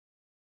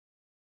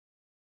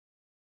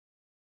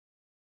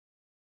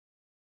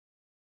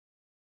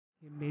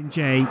Min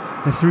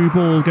Jae, the through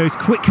ball goes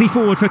quickly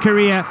forward for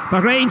Korea.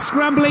 Bahrain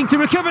scrambling to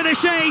recover the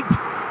shape,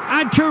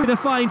 and Korea the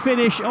fine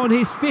finish on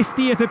his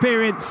 50th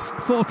appearance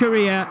for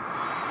Korea.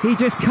 He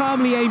just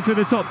calmly aimed for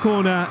the top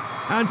corner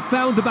and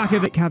found the back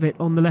of it. Cavett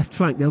on the left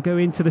flank. They'll go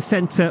into the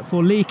centre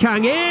for Lee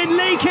Kang-in.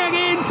 Lee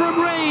Kang-in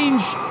from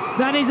range.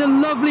 That is a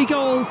lovely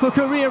goal for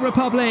Korea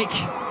Republic.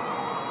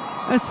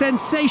 A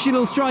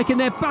sensational strike, and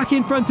they're back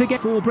in front again.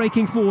 For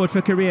breaking forward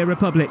for Korea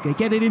Republic. They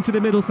get it into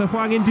the middle for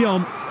Hwang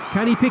In-byom.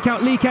 Can he pick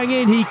out Lee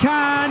Kang-in? He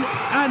can!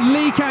 And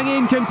Lee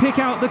Kang-in can pick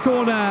out the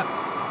corner.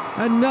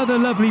 Another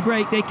lovely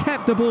break. They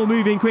kept the ball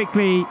moving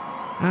quickly.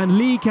 And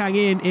Lee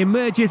Kang-in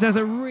emerges as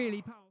a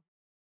really powerful...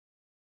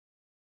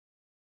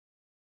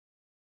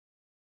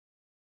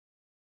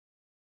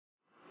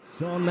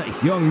 Son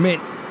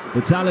Heung-min, the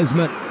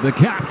talisman, the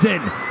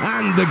captain,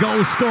 and the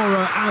goal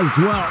scorer as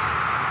well.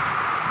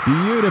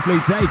 Beautifully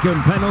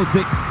taken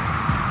penalty.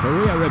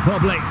 Korea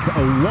Republic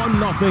a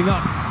 1-0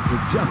 up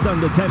with just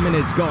under 10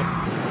 minutes gone.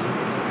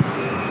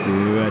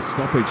 To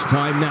stoppage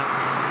time now.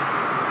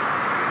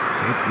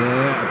 Would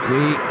there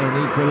be an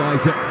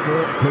equaliser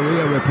for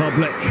Korea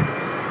Republic?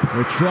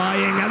 They're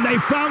trying and they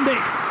found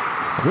it!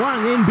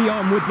 Hwang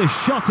In-byom with the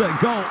shot at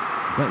goal.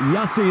 But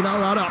Yasin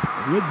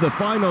Al-Arab with the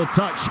final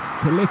touch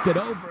to lift it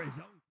over his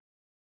own.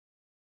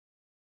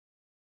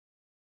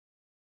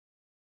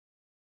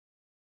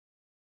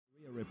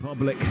 Korea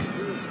Republic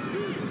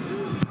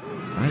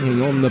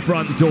banging on the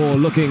front door,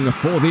 looking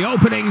for the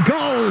opening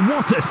goal.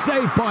 What a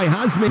save by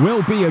Hazmi.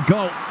 Will be a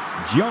goal.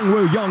 Jung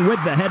Woo-young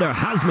with the header.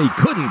 Hazmi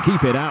couldn't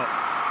keep it out.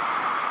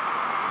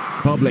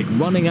 Republic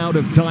running out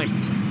of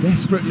time.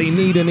 Desperately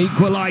need an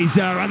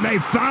equaliser, and they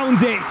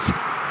found it.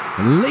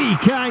 Lee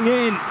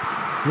Kang-in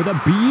with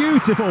a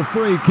beautiful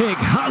free kick.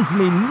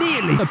 Hazmi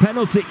nearly a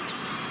penalty.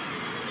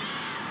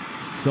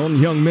 Son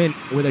Heung-min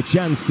with a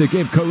chance to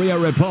give Korea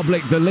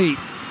Republic the lead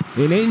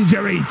in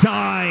injury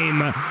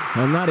time.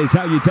 And that is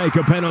how you take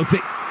a penalty.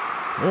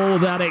 All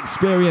that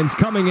experience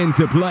coming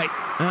into play.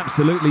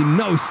 Absolutely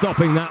no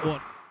stopping that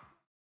one.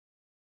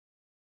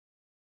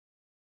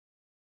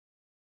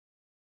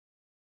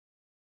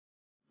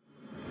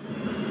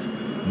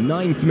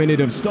 Ninth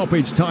minute of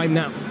stoppage time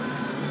now.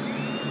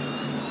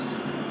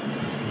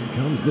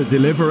 Comes the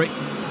delivery.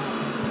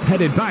 It's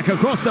headed back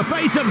across the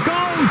face of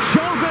goal.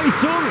 Cho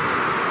Bae-sung.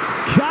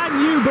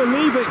 Can you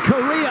believe it?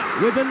 Korea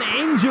with an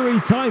injury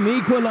time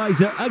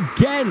equaliser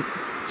again.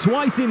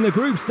 Twice in the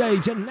group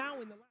stage and now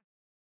in the...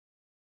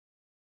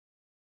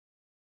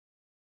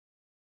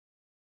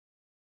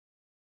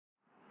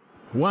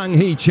 Hwang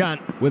Hee-chan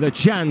with a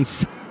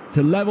chance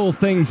to level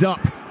things up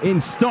in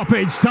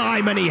stoppage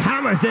time, and he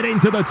hammers it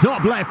into the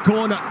top left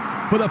corner.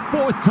 For the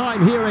fourth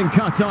time here in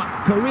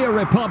Qatar, Korea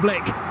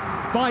Republic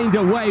find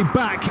a way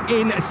back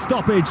in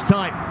stoppage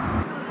time.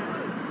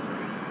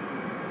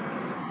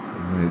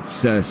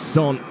 It's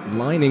Son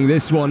lining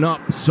this one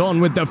up. Son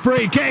with the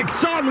free kick.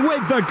 Son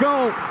with the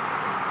goal.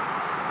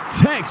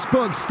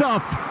 Textbook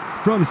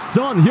stuff from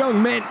Son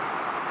Heung-min.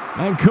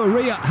 And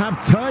Korea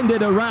have turned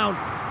it around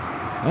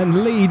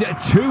and lead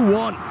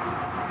 2-1.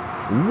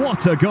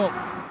 What a goal.